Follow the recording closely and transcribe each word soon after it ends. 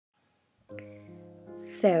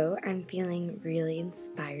So I'm feeling really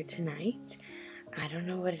inspired tonight. I don't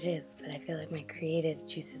know what it is, but I feel like my creative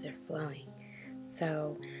juices are flowing.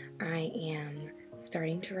 So I am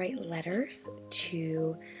starting to write letters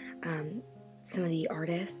to some of the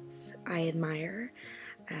artists I admire,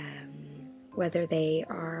 whether they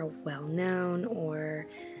are well known or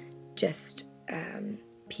just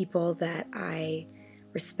people that I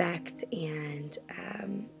respect and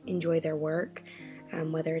enjoy their work.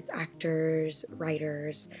 Whether it's actors,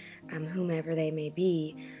 writers, whomever they may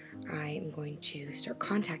be, I am going to start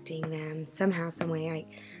contacting them somehow, some way. I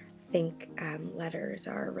think letters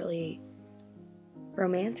are really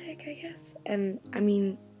romantic, I guess. And I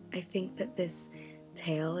mean, I think that this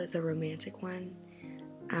tale is a romantic one.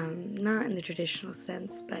 Not in the traditional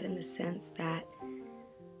sense, but in the sense that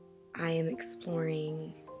I am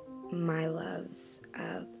exploring my loves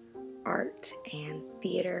of art and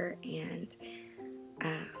theater and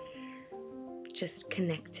just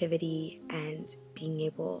connectivity and being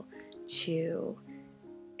able to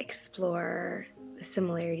explore the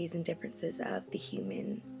similarities and differences of the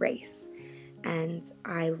human race. And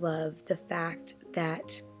I love the fact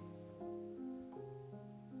that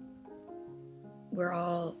we're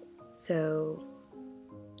all so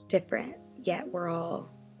different, yet we're all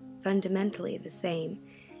fundamentally the same.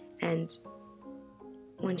 And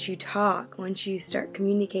once you talk, once you start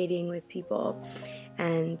communicating with people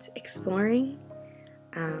and exploring,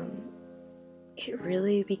 it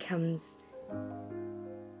really becomes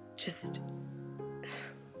just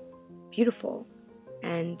beautiful,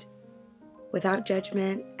 and without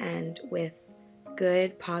judgment and with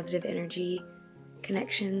good positive energy,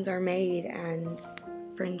 connections are made and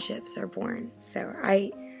friendships are born. So I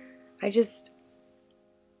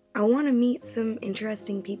want to meet some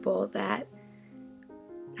interesting people that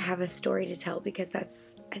have a story to tell, because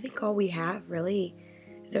that's, I think, all we have really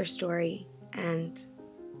is our story. And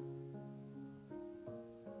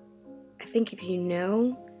I think if you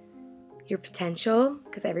know your potential,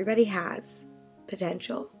 because everybody has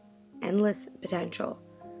potential, endless potential,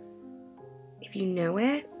 if you know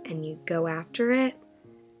it and you go after it,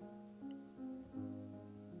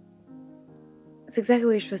 it's exactly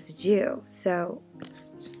what you're supposed to do. So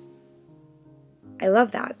I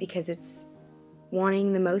love that, because it's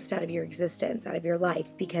wanting the most out of your existence, out of your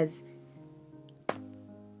life, because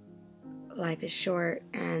life is short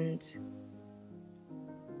and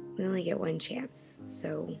we only get one chance.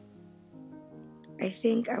 So I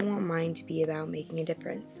think I want mine to be about making a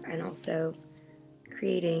difference and also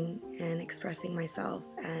creating and expressing myself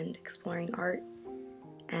and exploring art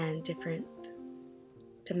and different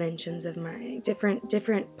dimensions of my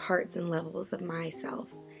different parts and levels of myself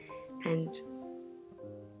and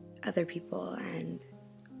other people. And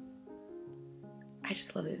I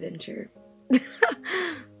just love adventure,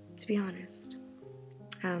 to be honest.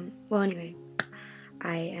 Well, anyway,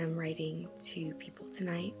 I am writing to people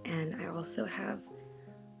tonight, and I also have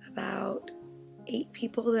about 8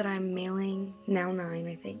 people that I'm mailing, now 9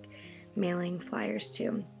 I think, mailing flyers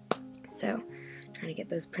to. So trying to get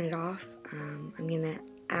those printed off. I'm gonna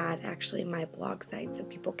add actually my blog site so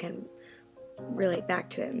people can relate back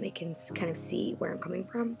to it and they can kind of see where I'm coming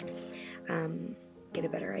from, get a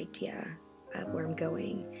better idea of where I'm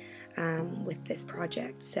going with this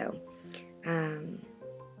project. So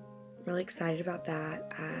really excited about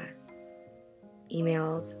that.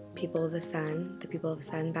 Emailed the People of the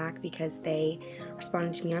Sun back, because they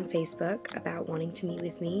responded to me on Facebook about wanting to meet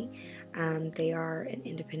with me. They are an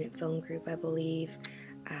independent film group, I believe,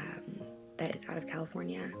 that is out of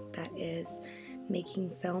California, that is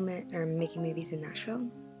making movies in Nashville,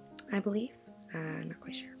 I believe. I'm not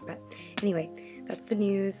quite sure, but anyway, that's the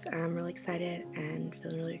news. I'm really excited and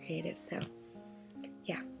feeling really creative. So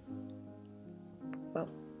yeah, well,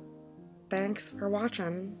 thanks for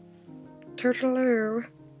watching. Toodaloo.